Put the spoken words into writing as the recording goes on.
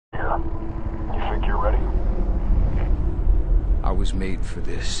I was made for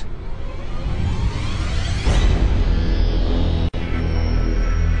this.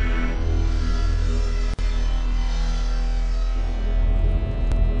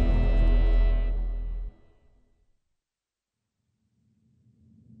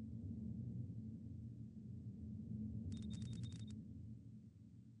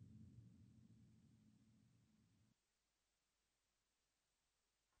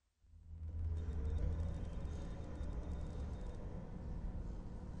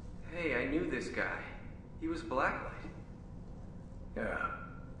 Hey, I knew this guy. He was Blacklight. Yeah,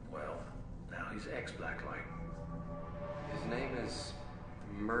 well, now he's ex-Blacklight. His name is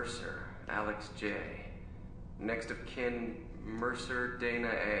Mercer, Alex J. Next of kin, Mercer Dana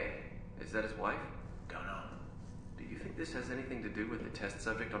A. Is that his wife? Don't know. Do you think this has anything to do with the test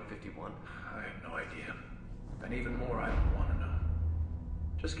subject on 51? I have no idea. And even more, I don't want to know.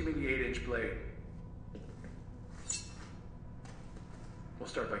 Just give me the 8-inch blade. We'll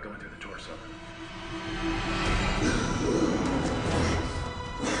start by going through the torso.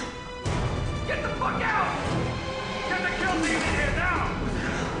 Get the fuck out! Get the kill team in here now!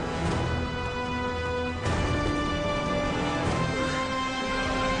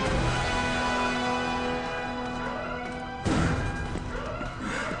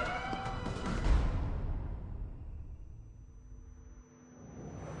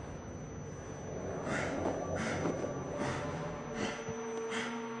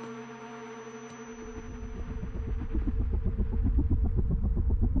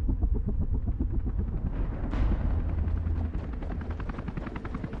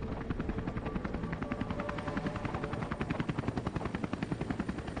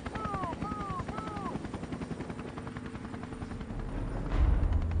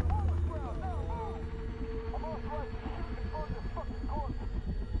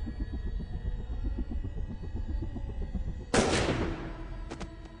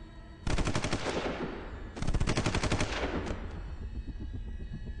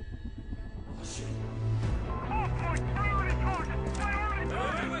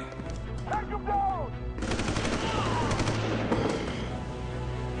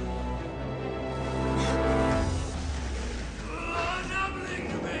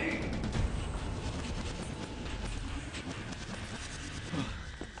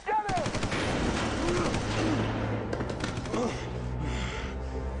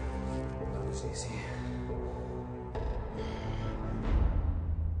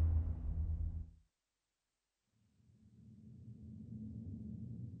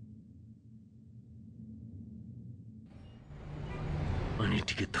 I need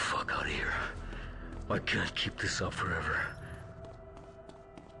to get the fuck out of here. I can't keep this up forever.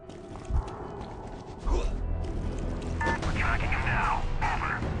 We're tracking him now.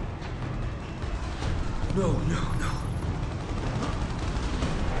 Over. No, no, no.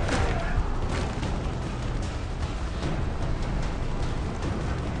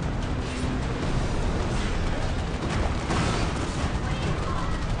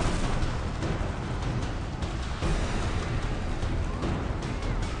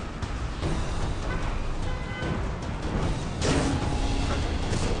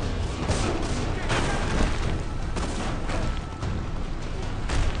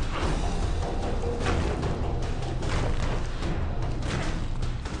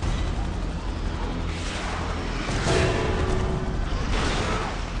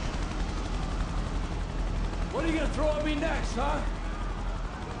 What are you gonna throw at me next, huh?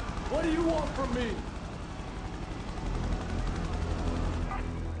 What do you want from me?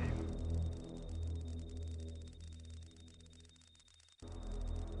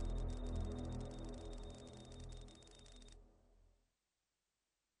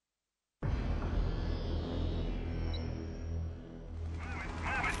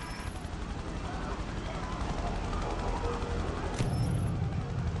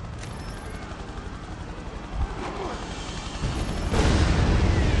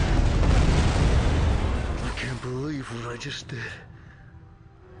 What I just did.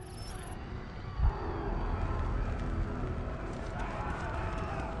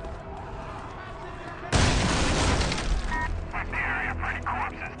 Check the area for any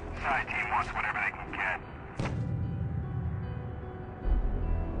corpses. Side team wants whatever they can get.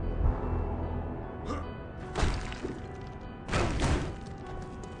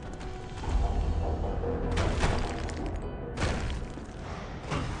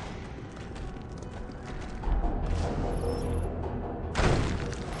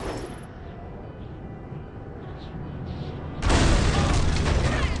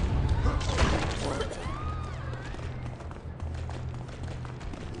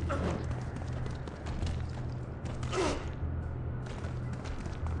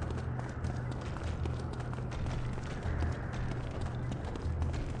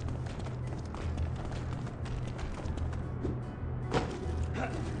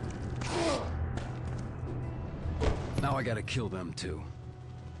 Now I gotta kill them too.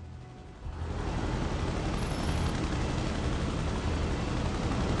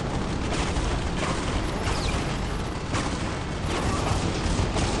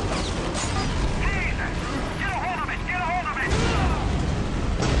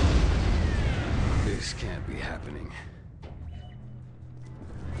 This can't be happening.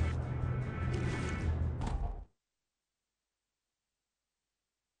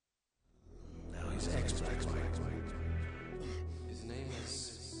 Now he's expert. His name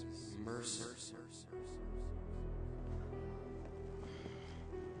is Mercer.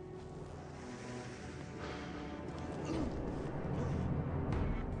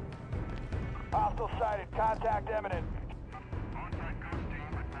 Hostile sighted. Contact imminent.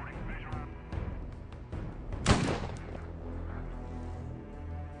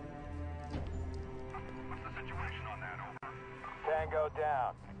 What's the situation on that, over? Tango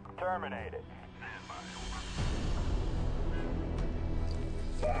down. Terminated.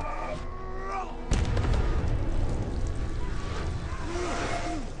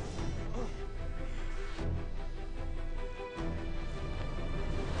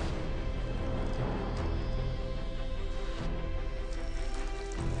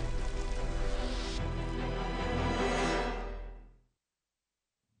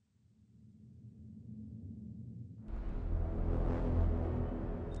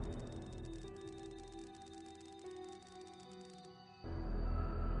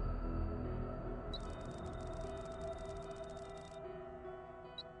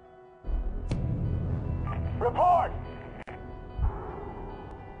 Report!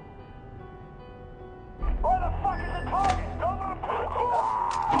 Where the fuck is the target? Don't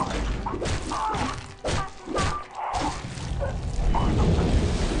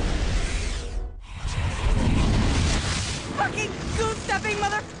Fucking goose-stepping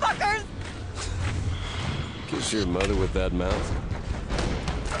motherfuckers! Kiss your mother with that mouth?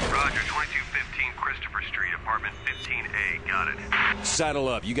 Roger, 2215 Christopher Street, apartment 15A. Got it. Saddle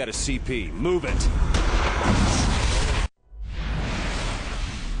up, you got a CP. Move it!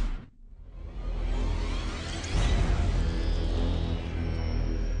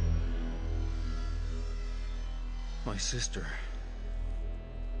 My sister.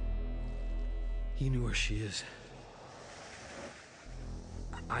 He knew where she is.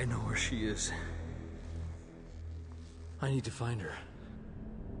 I know where she is. I need to find her.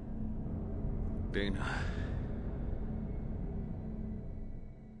 Dana.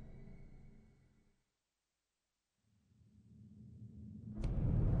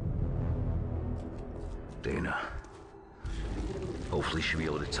 Dana. Hopefully she'll be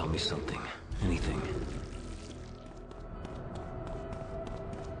able to tell me something. Anything.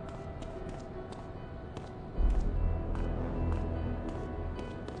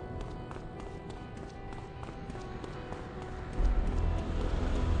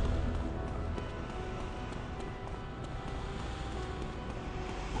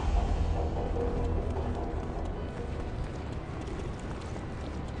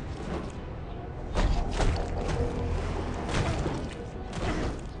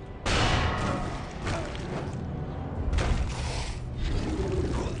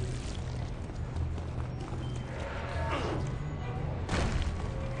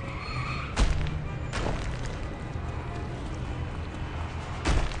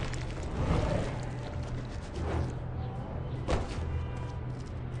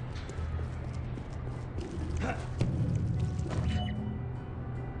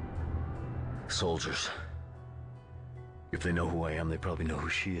 Soldiers. If they know who I am, they probably know who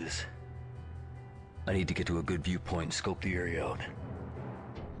she is. I need to get to a good viewpoint and scope the area out.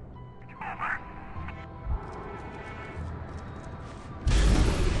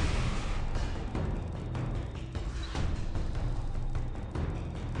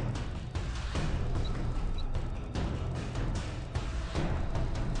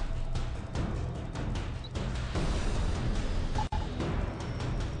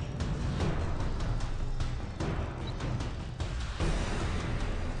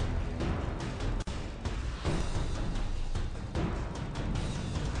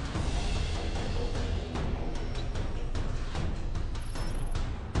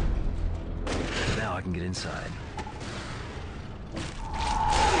 Now I can get inside.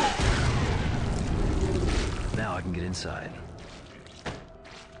 Now I can get inside.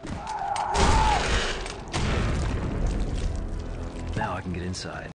 Now I can get inside.